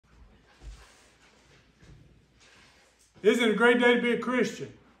Isn't it a great day to be a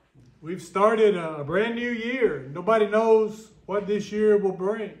Christian? We've started a brand new year. Nobody knows what this year will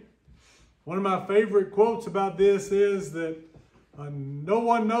bring. One of my favorite quotes about this is that no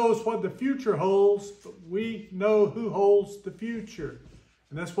one knows what the future holds, but we know who holds the future.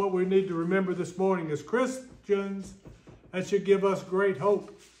 And that's what we need to remember this morning. As Christians, that should give us great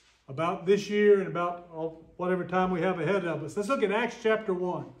hope about this year and about whatever time we have ahead of us. Let's look at Acts chapter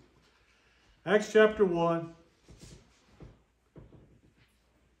 1. Acts chapter 1.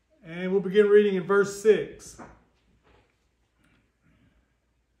 And we'll begin reading in verse 6.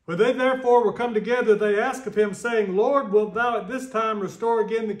 When they therefore were come together, they asked of him, saying, Lord, wilt thou at this time restore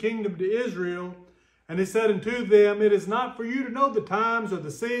again the kingdom to Israel? And he said unto them, It is not for you to know the times or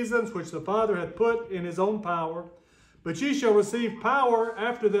the seasons which the Father hath put in his own power, but ye shall receive power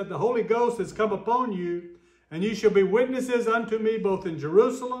after that the Holy Ghost is come upon you, and ye shall be witnesses unto me both in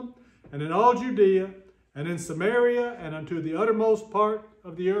Jerusalem and in all Judea and in Samaria and unto the uttermost part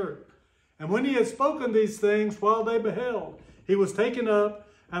of the earth. And when he had spoken these things, while they beheld, he was taken up,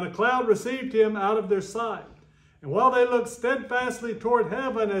 and a cloud received him out of their sight. And while they looked steadfastly toward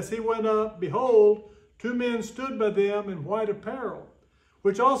heaven as he went up, behold, two men stood by them in white apparel,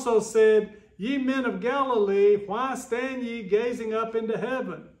 which also said, Ye men of Galilee, why stand ye gazing up into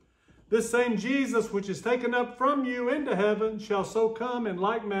heaven? This same Jesus which is taken up from you into heaven shall so come in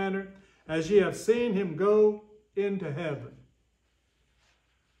like manner as ye have seen him go into heaven.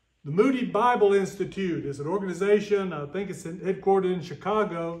 The Moody Bible Institute is an organization, I think it's headquartered in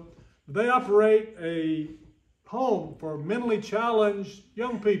Chicago. They operate a home for mentally challenged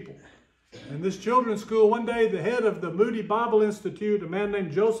young people. And this children's school, one day the head of the Moody Bible Institute, a man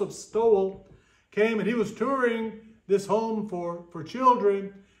named Joseph Stowell, came and he was touring this home for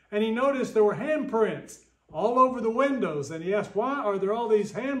children. And he noticed there were handprints all over the windows. And he asked, why are there all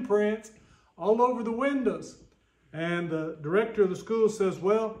these handprints all over the windows? And the director of the school says,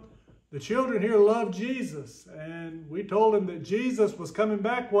 well, the children here love Jesus, and we told them that Jesus was coming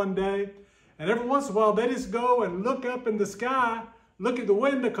back one day, and every once in a while they just go and look up in the sky, look at the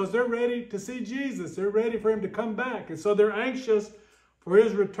window, because they're ready to see Jesus. They're ready for him to come back, and so they're anxious for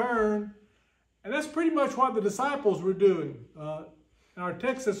his return. And that's pretty much what the disciples were doing in our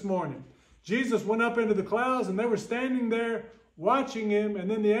text this morning. Jesus went up into the clouds, and they were standing there watching him, and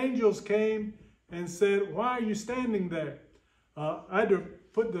then the angels came and said, why are you standing there? I had to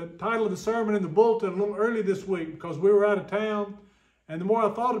put the title of the sermon in the bulletin a little early this week because we were out of town. And the more I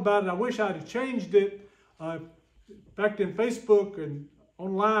thought about it, I wish I'd have changed it. Back in Facebook and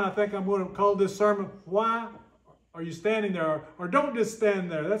online, I think I'm going to call this sermon, Why Are You Standing There? Or Don't Just Stand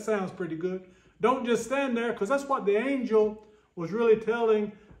There. That sounds pretty good. Don't just stand there, because that's what the angel was really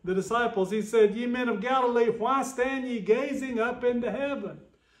telling the disciples. He said, Ye men of Galilee, why stand ye gazing up into heaven?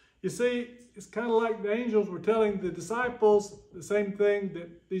 You see, it's kind of like the angels were telling the disciples the same thing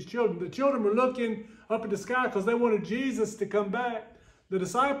that the children were looking up in the sky because they wanted Jesus to come back. The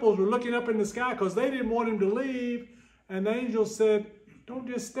disciples were looking up in the sky because they didn't want him to leave. And the angels said, don't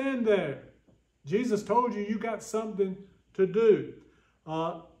just stand there. Jesus told you got something to do.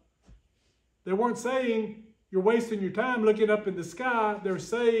 They weren't saying you're wasting your time looking up in the sky. They're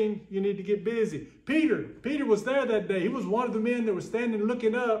saying you need to get busy. Peter was there that day. He was one of the men that was standing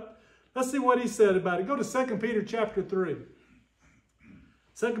looking up. Let's see what he said about it. Go to 2 Peter chapter 3.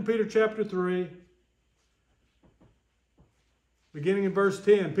 2 Peter chapter 3, beginning in verse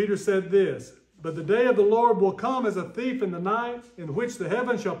 10. Peter said this, But the day of the Lord will come as a thief in the night, in which the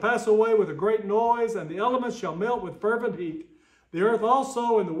heavens shall pass away with a great noise, and the elements shall melt with fervent heat. The earth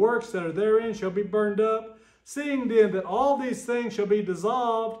also and the works that are therein shall be burned up. Seeing then that all these things shall be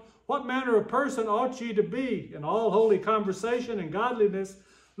dissolved, what manner of person ought ye to be in all holy conversation and godliness,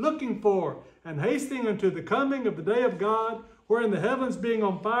 looking for and hasting unto the coming of the day of God, wherein the heavens being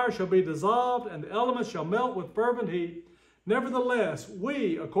on fire shall be dissolved, and the elements shall melt with fervent heat. Nevertheless,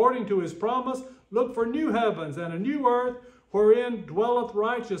 we, according to his promise, look for new heavens and a new earth, wherein dwelleth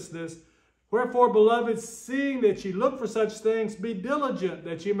righteousness. Wherefore, beloved, seeing that ye look for such things, be diligent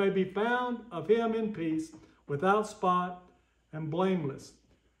that ye may be found of him in peace, without spot and blameless.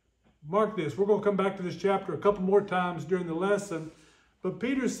 Mark this. We're going to come back to this chapter a couple more times during the lesson. But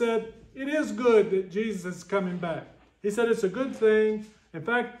Peter said, it is good that Jesus is coming back. He said it's a good thing. In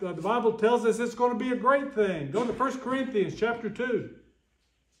fact, the Bible tells us it's going to be a great thing. Go to 1 Corinthians chapter 2.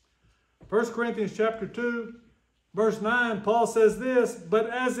 1 Corinthians chapter 2, verse 9, Paul says this, But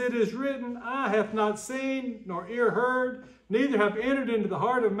as it is written, eye hath not seen, nor ear heard, neither have entered into the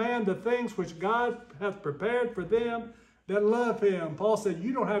heart of man the things which God hath prepared for them that love him. Paul said,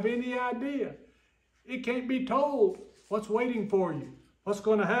 you don't have any idea. It can't be told what's waiting for you, what's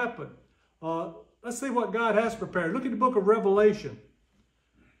going to happen. let's see what God has prepared. Look at the book of Revelation.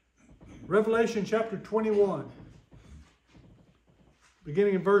 Revelation chapter 21.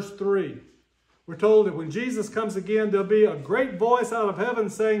 Beginning in verse 3. We're told that when Jesus comes again, there'll be a great voice out of heaven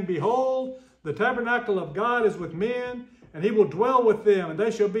saying, Behold, the tabernacle of God is with men, and he will dwell with them, and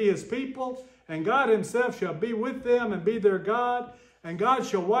they shall be his people, and God himself shall be with them and be their God. And God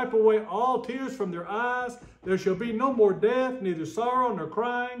shall wipe away all tears from their eyes. There shall be no more death, neither sorrow nor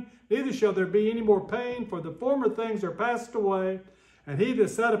crying, neither shall there be any more pain, for the former things are passed away. And he that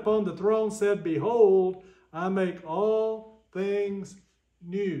sat upon the throne said, Behold, I make all things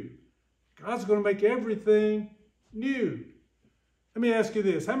new. God's going to make everything new. Let me ask you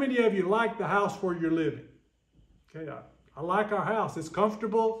this. How many of you like the house where you're living? Okay, I like our house. It's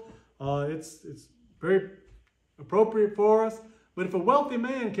comfortable. It's very appropriate for us. But if a wealthy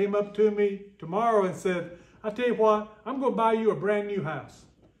man came up to me tomorrow and said, I tell you what, I'm going to buy you a brand new house.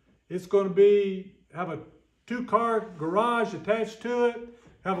 It's going to have a 2-car garage attached to it,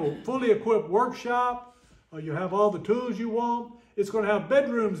 have a fully equipped workshop, you have all the tools you want. It's going to have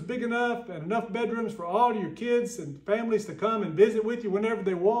bedrooms big enough and enough bedrooms for all your kids and families to come and visit with you whenever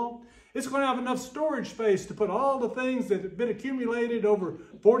they want. It's going to have enough storage space to put all the things that have been accumulated over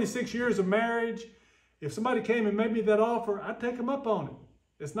 46 years of marriage. If somebody came and made me that offer, I'd take them up on it.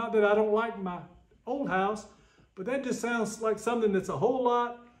 It's not that I don't like my old house, but that just sounds like something that's a whole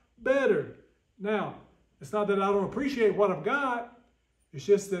lot better. Now, it's not that I don't appreciate what I've got. It's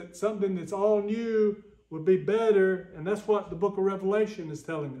just that something that's all new would be better, and that's what the book of Revelation is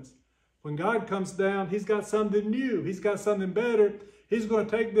telling us. When God comes down, he's got something new. He's got something better. He's going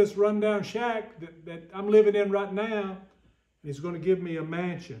to take this rundown shack that I'm living in right now, and he's going to give me a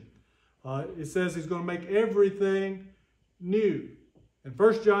mansion. It says he's going to make everything new. And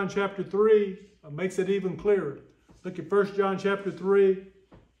 1 John chapter 3 makes it even clearer. Look at 1 John chapter 3,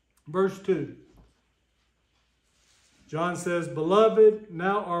 verse 2. John says, Beloved,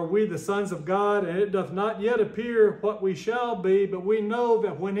 now are we the sons of God, and it doth not yet appear what we shall be, but we know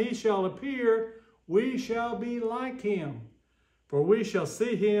that when he shall appear, we shall be like him, for we shall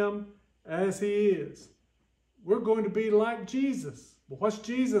see him as he is. We're going to be like Jesus. But what's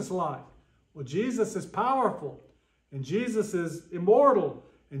Jesus like? Well, Jesus is powerful, and Jesus is immortal,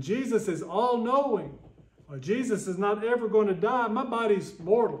 and Jesus is all-knowing. Jesus is not ever going to die. My body's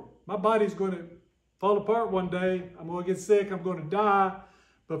mortal. My body's going to fall apart one day. I'm going to get sick. I'm going to die.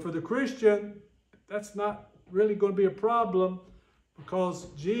 But for the Christian, that's not really going to be a problem because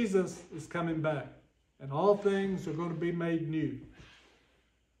Jesus is coming back, and all things are going to be made new.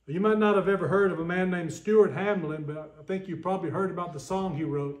 You might not have ever heard of a man named Stuart Hamblin, but I think you probably heard about the song he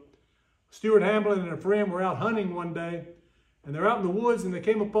wrote. Stuart Hamblin and a friend were out hunting one day, and they're out in the woods, and they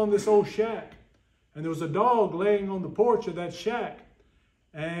came upon this old shack. And there was a dog laying on the porch of that shack.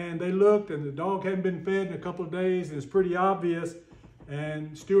 And they looked, and the dog hadn't been fed in a couple of days, and it's pretty obvious.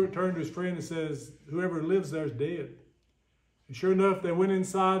 And Stuart turned to his friend and says, Whoever lives there is dead. And sure enough, they went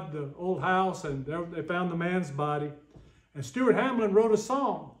inside the old house, and there they found the man's body. And Stuart Hamblin wrote a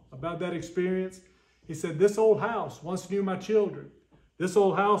song about that experience. He said, This old house once knew my children. This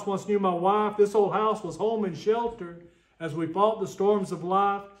old house once knew my wife. This old house was home and shelter as we fought the storms of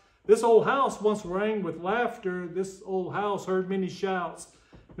life. This old house once rang with laughter. This old house heard many shouts.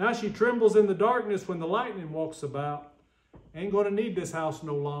 Now she trembles in the darkness when the lightning walks about. Ain't going to need this house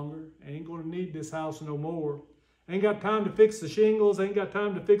no longer. Ain't going to need this house no more. Ain't got time to fix the shingles. Ain't got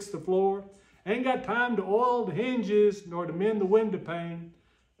time to fix the floor. Ain't got time to oil the hinges nor to mend the window pane.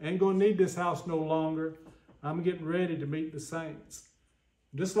 Ain't going to need this house no longer. I'm getting ready to meet the saints.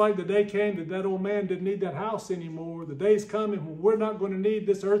 Just like the day came that that old man didn't need that house anymore, the day's coming when we're not going to need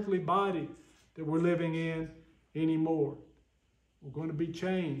this earthly body that we're living in anymore. We're going to be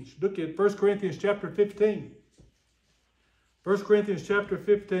changed. Look at 1 Corinthians chapter 15. 1 Corinthians chapter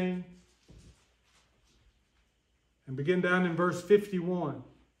 15 and begin down in verse 51.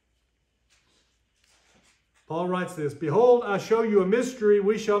 Paul writes this, Behold, I show you a mystery.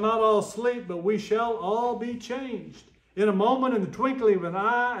 We shall not all sleep, but we shall all be changed. In a moment, in the twinkling of an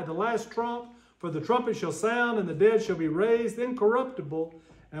eye, at the last trump, for the trumpet shall sound, and the dead shall be raised incorruptible,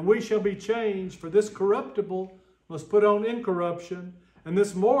 and we shall be changed. For this corruptible must put on incorruption, and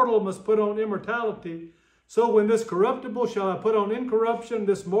this mortal must put on immortality. So when this corruptible shall have put on incorruption,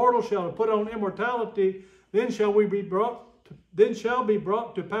 this mortal shall have put on immortality, then shall be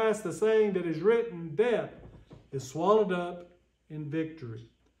brought to pass the saying that is written, Death is swallowed up in victory.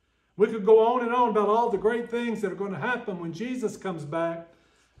 We could go on and on about all the great things that are going to happen when Jesus comes back.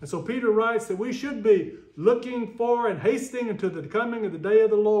 And so Peter writes that we should be looking for and hasting unto the coming of the day of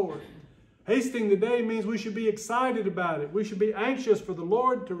the Lord. Hasting the day means we should be excited about it. We should be anxious for the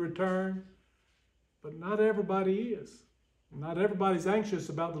Lord to return. But not everybody is. Not everybody's anxious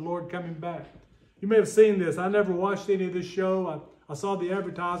about the Lord coming back. You may have seen this. I never watched any of this show. I saw the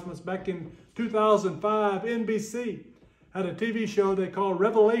advertisements back in 2005. NBC had a TV show they called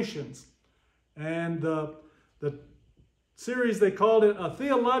Revelations. And the series, they called it a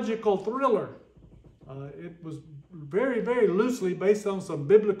theological thriller. It was very, very loosely based on some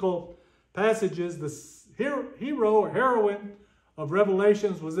biblical passages. The hero or heroine of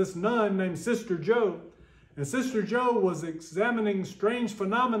Revelations was this nun named Sister Joe. And Sister Joe was examining strange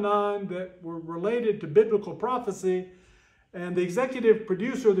phenomenon that were related to biblical prophecy. And the executive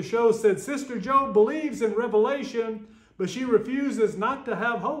producer of the show said, Sister Joe believes in Revelation, but she refuses not to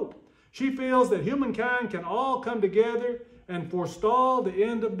have hope. She feels that humankind can all come together and forestall the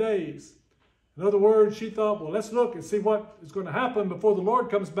end of days. In other words, she thought, well, let's look and see what is going to happen before the Lord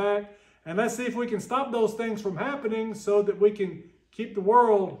comes back. And let's see if we can stop those things from happening so that we can keep the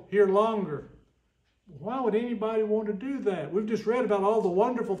world here longer. Why would anybody want to do that? We've just read about all the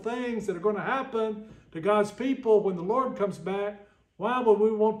wonderful things that are going to happen to God's people when the Lord comes back. Why would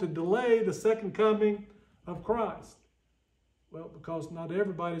we want to delay the second coming of Christ? Well, because not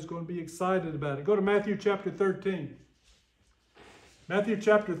everybody's going to be excited about it. Go to Matthew chapter 13. Matthew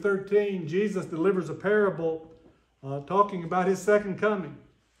chapter 13, Jesus delivers a parable talking about his second coming.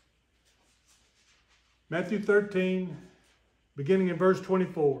 Matthew 13, beginning in verse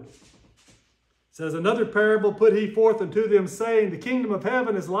 24. It says, Another parable put he forth unto them, saying, The kingdom of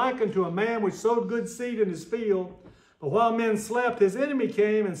heaven is like unto a man which sowed good seed in his field. But while men slept, his enemy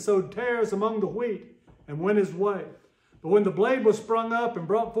came and sowed tares among the wheat, and went his way. But when the blade was sprung up and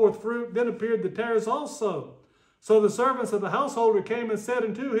brought forth fruit, then appeared the tares also. So the servants of the householder came and said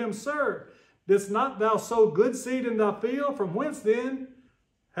unto him, Sir, didst not thou sow good seed in thy field? From whence then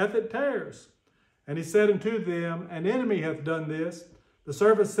hath it tares? And he said unto them, An enemy hath done this. The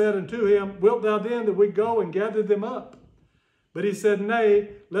servant said unto him, Wilt thou then that we go and gather them up? But he said, Nay,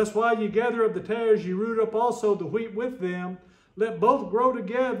 lest while ye gather up the tares, ye root up also the wheat with them. Let both grow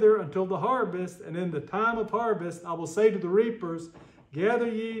together until the harvest, and in the time of harvest I will say to the reapers, Gather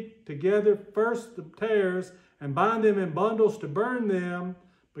ye together first the tares, and bind them in bundles to burn them,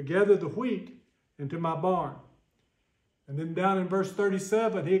 but gather the wheat into my barn. And then down in verse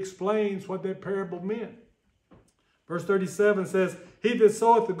 37, he explains what that parable meant. Verse 37 says, He that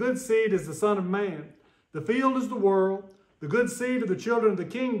soweth the good seed is the Son of Man. The field is the world. The good seed are the children of the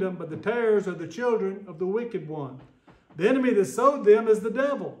kingdom, but the tares are the children of the wicked one. The enemy that sowed them is the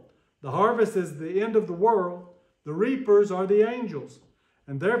devil. The harvest is the end of the world. The reapers are the angels.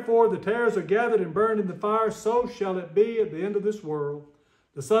 And therefore the tares are gathered and burned in the fire. So shall it be at the end of this world.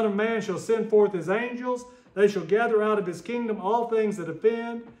 The Son of Man shall send forth his angels. They shall gather out of his kingdom all things that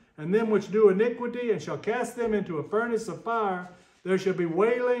offend, and them which do iniquity, and shall cast them into a furnace of fire. There shall be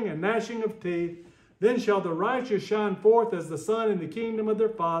wailing and gnashing of teeth. Then shall the righteous shine forth as the sun in the kingdom of their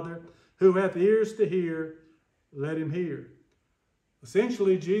Father. Who hath ears to hear, let him hear.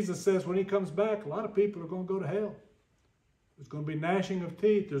 Essentially, Jesus says when he comes back, a lot of people are going to go to hell. There's going to be gnashing of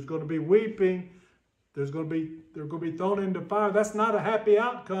teeth. There's going to be weeping. They're going to be thrown into fire. That's not a happy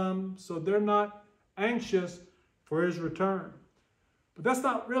outcome, so they're not anxious for his return. But that's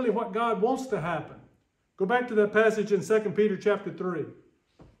not really what God wants to happen. Go back to that passage in 2 Peter chapter 3.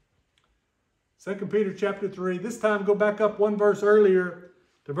 2 Peter chapter 3. This time go back up one verse earlier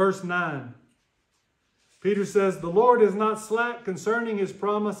to verse 9. Peter says, The Lord is not slack concerning his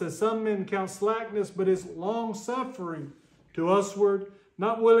promise, as some men count slackness, but is long-suffering to usward,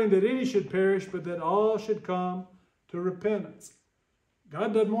 not willing that any should perish, but that all should come to repentance.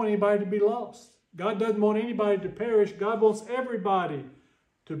 God doesn't want anybody to be lost. God doesn't want anybody to perish. God wants everybody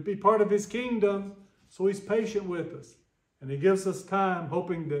to be part of his kingdom, so he's patient with us. And he gives us time,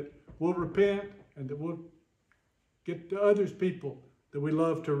 hoping that we'll repent and that we'll get to others people that we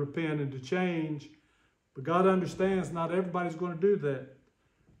love to repent and to change. But God understands not everybody's going to do that.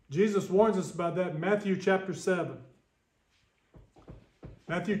 Jesus warns us about that in Matthew chapter 7.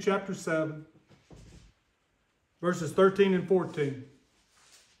 Matthew chapter 7, verses 13 and 14.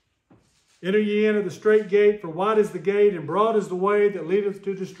 Enter ye in at the strait gate, for wide is the gate, and broad is the way that leadeth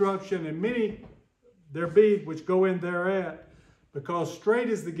to destruction, and many there be which go in thereat. Because strait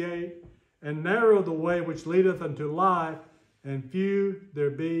is the gate, and narrow the way which leadeth unto life, and few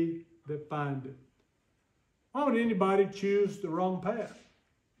there be that find it. Why would anybody choose the wrong path?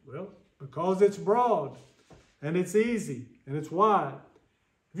 Well, because it's broad, and it's easy, and it's wide.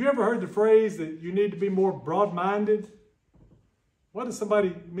 Have you ever heard the phrase that you need to be more broad-minded? What does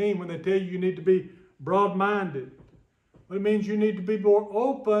somebody mean when they tell you need to be broad-minded? Well, it means you need to be more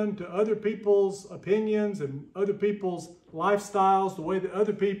open to other people's opinions and other people's lifestyles, the way that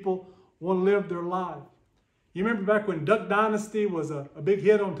other people want to live their life. You remember back when Duck Dynasty was a big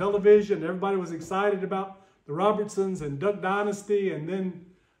hit on television? Everybody was excited about the Robertsons and Duck Dynasty. And then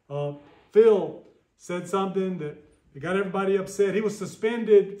Phil said something that got everybody upset. He was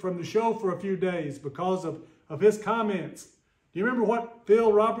suspended from the show for a few days because of his comments. Do you remember what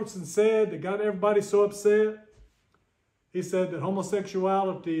Phil Robertson said that got everybody so upset? He said that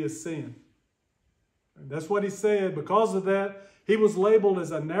homosexuality is sin. And that's what he said. Because of that, he was labeled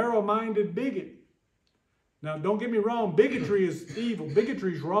as a narrow-minded bigot. Now, don't get me wrong. Bigotry is evil.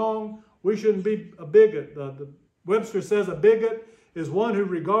 Bigotry is wrong. We shouldn't be a bigot. The Webster says a bigot is one who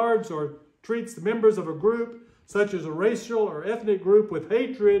regards or treats the members of a group, such as a racial or ethnic group, with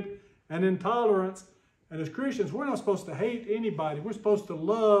hatred and intolerance. And as Christians, we're not supposed to hate anybody. We're supposed to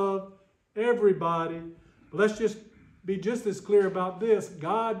love everybody. But let's just be just as clear about this.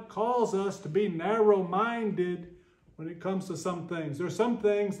 God calls us to be narrow-minded when it comes to some things. There are some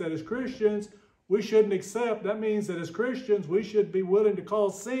things that as Christians we shouldn't accept. That means that as Christians we should be willing to call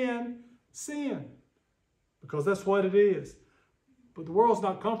sin, sin. Because that's what it is. But the world's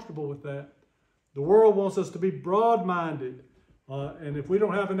not comfortable with that. The world wants us to be broad-minded. And if we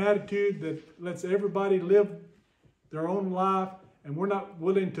don't have an attitude that lets everybody live their own life, and we're not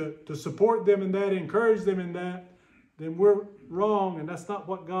willing to support them in that, encourage them in that, then we're wrong, and that's not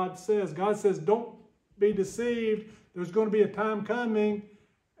what God says. God says, don't be deceived. There's going to be a time coming,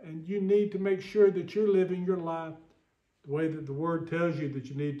 and you need to make sure that you're living your life the way that the Word tells you that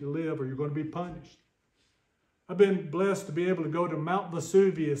you need to live, or you're going to be punished. I've been blessed to be able to go to Mount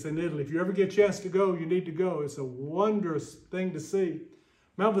Vesuvius in Italy. If you ever get a chance to go, you need to go. It's a wondrous thing to see.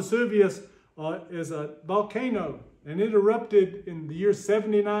 Mount Vesuvius is a volcano, and it erupted in the year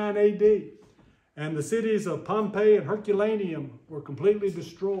 79 AD. And the cities of Pompeii and Herculaneum were completely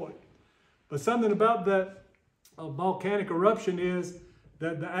destroyed. But something about that volcanic eruption is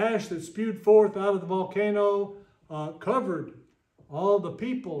that the ash that spewed forth out of the volcano covered all the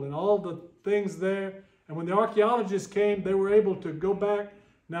people and all the things there. And when the archaeologists came, they were able to go back.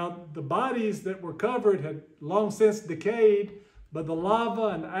 Now, the bodies that were covered had long since decayed, but the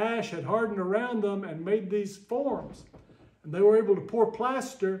lava and ash had hardened around them and made these forms. And they were able to pour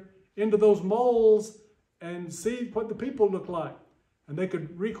plaster into those molds and see what the people looked like. And they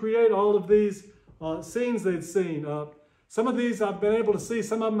could recreate all of these scenes they'd seen. Some of these I've been able to see,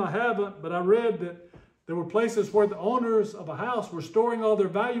 some of them I haven't, but I read that there were places where the owners of a house were storing all their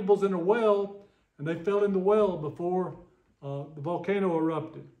valuables in a well, and they fell in the well before the volcano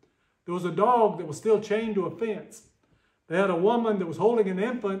erupted. There was a dog that was still chained to a fence. They had a woman that was holding an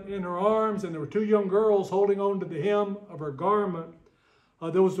infant in her arms, and there were two young girls holding on to the hem of her garment.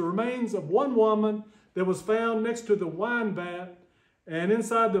 There was the remains of one woman that was found next to the wine vat, and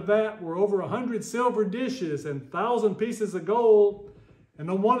inside the vat were over 100 silver dishes and 1,000 pieces of gold. And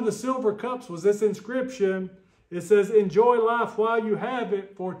on one of the silver cups was this inscription. It says, "Enjoy life while you have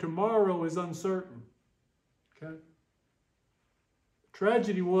it, for tomorrow is uncertain." Okay? The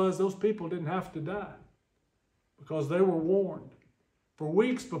tragedy was those people didn't have to die because they were warned. For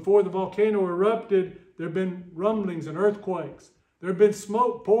weeks before the volcano erupted, there had been rumblings and earthquakes. There had been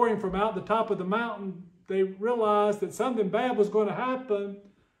smoke pouring from out the top of the mountain. They realized that something bad was going to happen,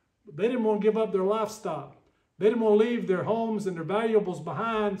 but they didn't want to give up their livestock. They didn't want to leave their homes and their valuables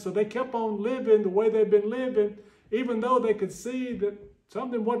behind, so they kept on living the way they'd been living, even though they could see that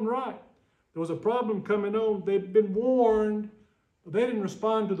something wasn't right. There was a problem coming on. They'd been warned, but they didn't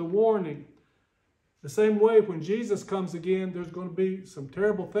respond to the warning. The same way, when Jesus comes again, there's going to be some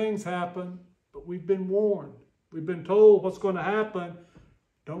terrible things happen, but we've been warned. We've been told what's going to happen.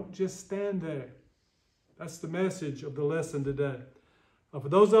 Don't just stand there. That's the message of the lesson today. For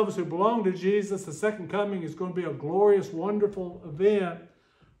those of us who belong to Jesus, the second coming is going to be a glorious, wonderful event.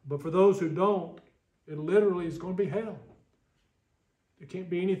 But for those who don't, it literally is going to be hell. There can't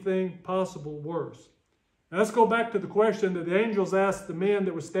be anything possible worse. Now let's go back to the question that the angels asked the men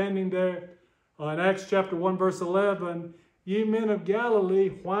that were standing there in Acts chapter 1, verse 11. "Ye men of Galilee,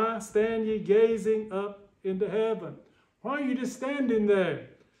 why stand ye gazing up into heaven?" Why are you just standing there?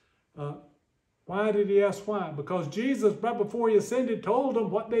 Why did he ask why? Because Jesus, right before he ascended, told them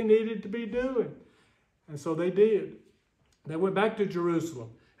what they needed to be doing. And so they did. They went back to Jerusalem,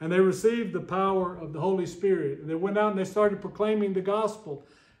 and they received the power of the Holy Spirit. And they went out and they started proclaiming the gospel.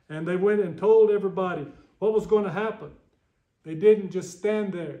 And they went and told everybody what was going to happen. They didn't just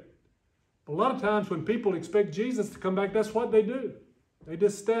stand there. A lot of times when people expect Jesus to come back, that's what they do. They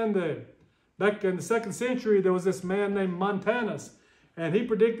just stand there. Back in the 2nd century, there was this man named Montanus. And he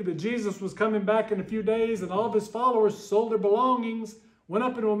predicted that Jesus was coming back in a few days, and all of his followers sold their belongings, went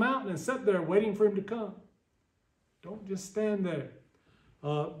up into a mountain, and sat there waiting for him to come. Don't just stand there.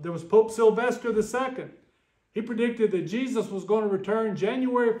 There was Pope Sylvester II. He predicted that Jesus was going to return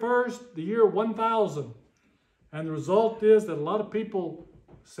January 1st, the year 1000. And the result is that a lot of people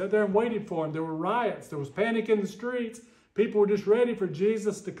sat there and waited for him. There were riots. There was panic in the streets. People were just ready for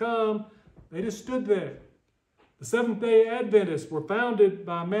Jesus to come. They just stood there. The Seventh-day Adventists were founded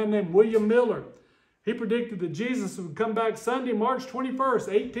by a man named William Miller. He predicted that Jesus would come back Sunday, March 21st,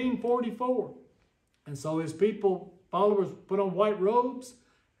 1844. And so his followers put on white robes,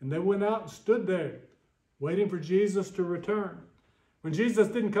 and they went out and stood there, waiting for Jesus to return. When Jesus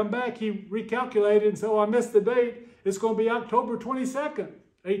didn't come back, he recalculated and said, oh, I missed the date. It's going to be October 22nd,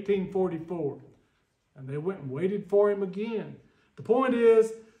 1844. And they went and waited for him again. The point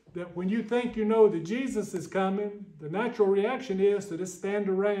is that when you think you know that Jesus is coming, the natural reaction is to just stand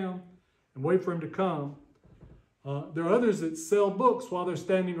around and wait for him to come. There are others that sell books while they're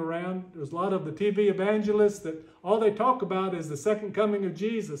standing around. There's a lot of the TV evangelists that all they talk about is the second coming of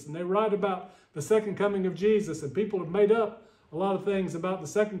Jesus. And they write about the second coming of Jesus. And people have made up a lot of things about the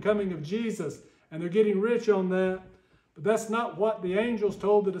second coming of Jesus. And they're getting rich on that. But that's not what the angels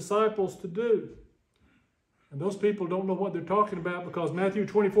told the disciples to do. And those people don't know what they're talking about, because Matthew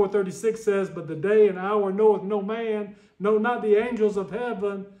 24:36 says, but the day and hour knoweth no man, no, not the angels of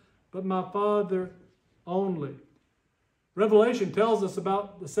heaven, but my Father only. Revelation tells us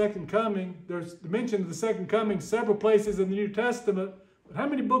about the second coming. There's mention of the second coming several places in the New Testament. But how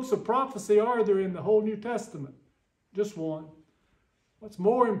many books of prophecy are there in the whole New Testament? Just one. What's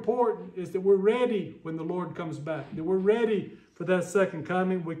more important is that we're ready when the Lord comes back, that we're ready for that second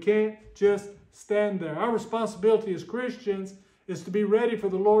coming. We can't just stand there. Our responsibility as Christians is to be ready for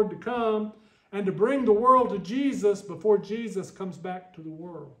the Lord to come and to bring the world to Jesus before Jesus comes back to the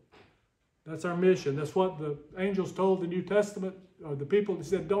world. That's our mission. That's what the angels told the New Testament, or the people that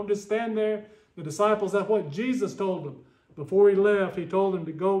said, don't just stand there. The disciples, that's what Jesus told them. Before he left, he told them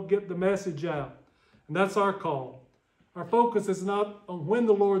to go get the message out. And that's our call. Our focus is not on when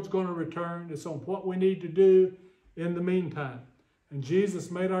the Lord's going to return. It's on what we need to do in the meantime. And Jesus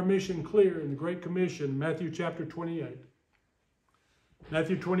made our mission clear in the Great Commission, Matthew chapter 28.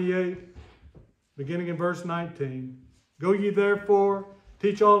 Matthew 28, beginning in verse 19. Go ye therefore,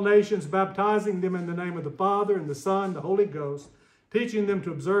 teach all nations, baptizing them in the name of the Father, and the Son, and the Holy Ghost, teaching them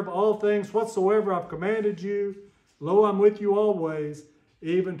to observe all things whatsoever I've commanded you. Lo, I'm with you always,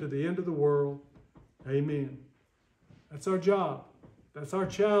 even to the end of the world. Amen. That's our job. That's our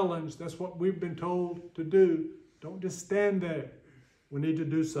challenge. That's what we've been told to do. Don't just stand there. We need to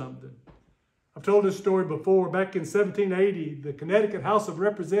do something. I've told this story before. Back in 1780, the Connecticut House of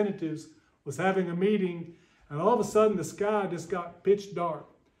Representatives was having a meeting, and all of a sudden the sky just got pitch dark.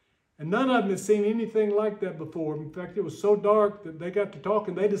 And none of them had seen anything like that before. In fact, it was so dark that they got to talk,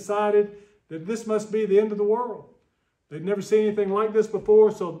 and they decided that this must be the end of the world. They'd never seen anything like this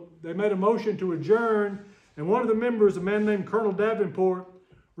before, so they made a motion to adjourn. And one of the members, a man named Colonel Davenport,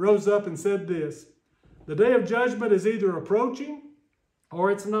 rose up and said this: the day of judgment is either approaching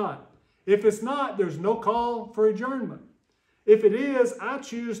or it's not. If it's not, there's no call for adjournment. If it is, I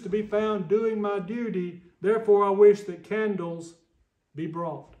choose to be found doing my duty. Therefore, I wish that candles be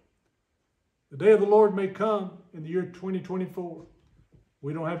brought. The day of the Lord may come in the year 2024.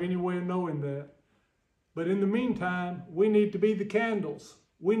 We don't have any way of knowing that. But in the meantime, we need to be the candles.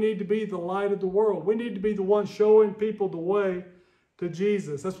 We need to be the light of the world. We need to be the ones showing people the way to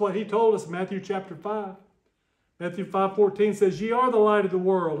Jesus. That's what he told us in Matthew chapter 5. Matthew 5:14 says, ye are the light of the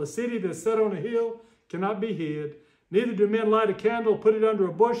world. A city that's set on a hill cannot be hid. Neither do men light a candle, put it under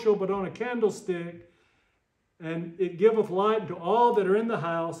a bushel, but on a candlestick, and it giveth light to all that are in the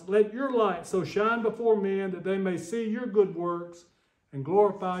house. Let your light so shine before men that they may see your good works and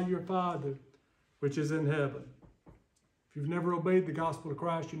glorify your Father which is in heaven. If you've never obeyed the gospel of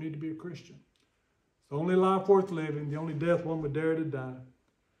Christ, you need to be a Christian. It's the only life worth living, the only death one would dare to die.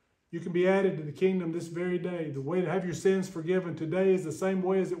 You can be added to the kingdom this very day. The way to have your sins forgiven today is the same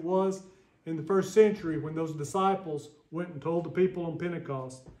way as it was in the first century when those disciples went and told the people on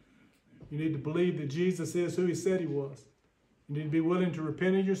Pentecost. You need to believe that Jesus is who he said he was. You need to be willing to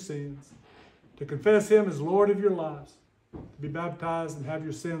repent of your sins, to confess him as Lord of your lives, to be baptized and have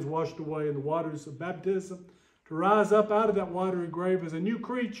your sins washed away in the waters of baptism, to rise up out of that watery grave as a new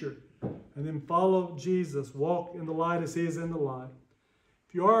creature, and then follow Jesus, walk in the light as he is in the light.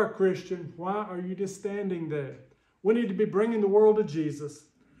 If you are a Christian, why are you just standing there? We need to be bringing the world to Jesus.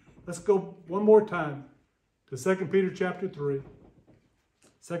 Let's go one more time to 2 Peter chapter 3.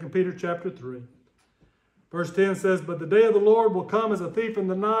 2 Peter chapter 3. Verse 10 says, but the day of the Lord will come as a thief in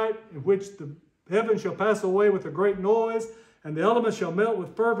the night, in which the heavens shall pass away with a great noise, and the elements shall melt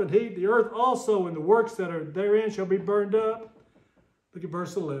with fervent heat. The earth also and the works that are therein shall be burned up. Look at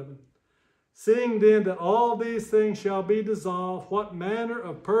verse 11. Seeing then that all these things shall be dissolved, what manner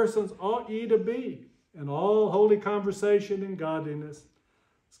of persons ought ye to be in all holy conversation and godliness?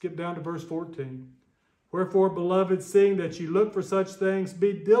 Skip down to verse 14. Wherefore, beloved, seeing that ye look for such things,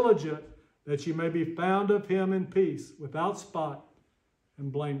 be diligent that ye may be found of him in peace, without spot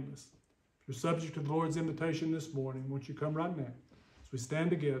and blameless. If you're subject to the Lord's invitation this morning, won't you come right now as we stand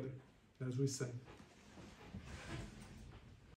together, as we sing.